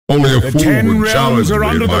Only a The fool 10 would challenge realms are me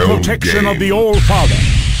under in the my own protection of game. the All-Father.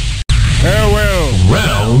 Farewell.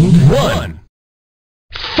 Round 1.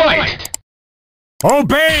 Fight!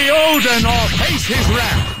 Obey Odin or face his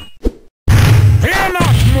wrath. Fear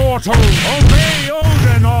not, mortals! Obey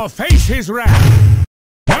Odin or face his wrath.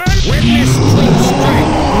 And witness true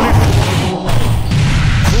strength,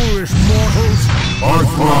 foolish mortals. When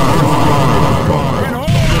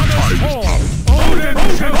all others fall, Odin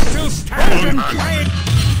shall still stand.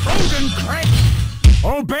 Odin craig.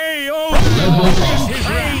 Obey Odin or face his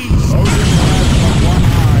wrath. Odin has but one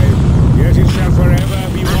eye, yet it shall forever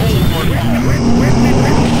be one.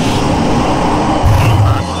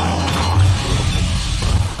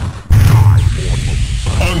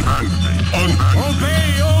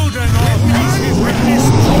 Obey Odin or face his witness.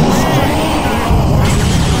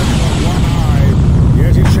 One eye,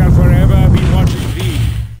 yet it shall forever be watching thee.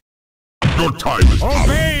 Your time is up.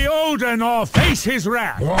 Obey Odin or face his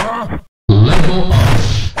wrath. Level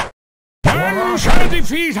up. None shall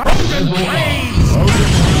defeat Odin craves.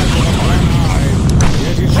 Odin has but one eye,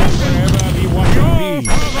 yet it shall forever be watching thee.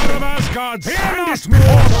 Father of Asgard, fear not,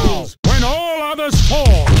 mortals. When all others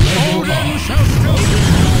fall, Odin shall still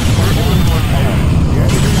stand.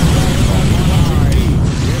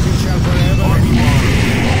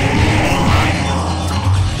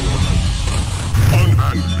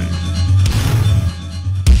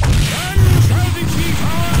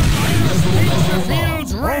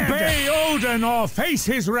 Obey Odin or face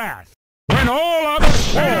his wrath. When all others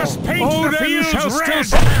fall, Odin shall still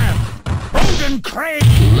stand. Odin craig.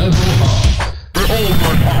 Level up. Behold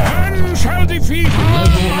my power. None shall defeat our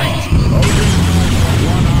might. Odin has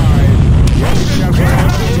one eye, yet it shall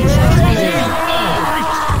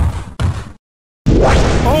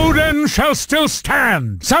forever. Odin shall still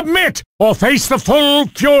stand. Submit or face the full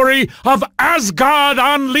fury of Asgard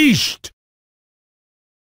unleashed.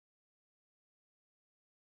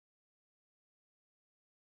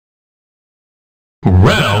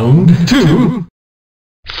 Round 2.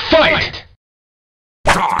 Fight!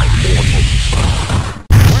 Die, mortal.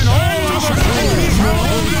 When all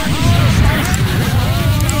others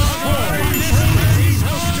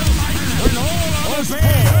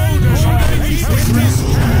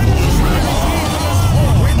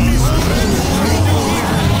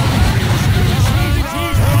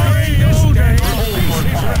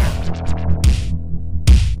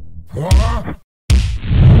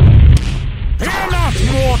fear not,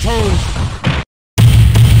 mortals!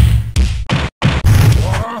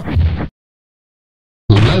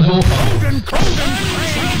 Level up.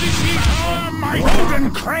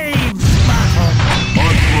 Odin craves battle!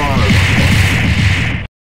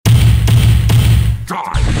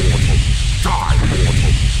 Die, mortal. Die,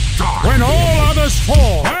 mortal. Die. When all others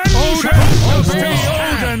fall, Odin shall stay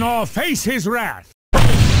Odin or face his wrath.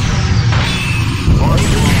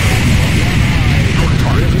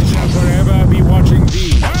 It shall forever be watching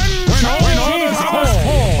thee. When others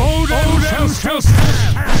fall, Odin shall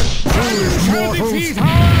stand. Foolish mortals, defeat our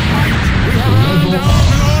might. We have earned our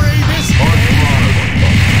glory this day.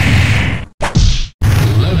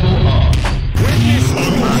 Level up. Witness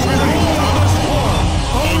when all others fall,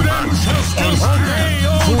 Odin shall still stand.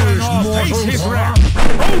 Odin or face his wrath.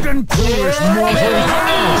 Odin, foolish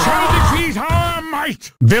mortals, shall defeat our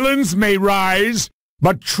might. Villains may rise,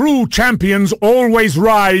 but true champions always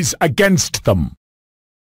rise against them.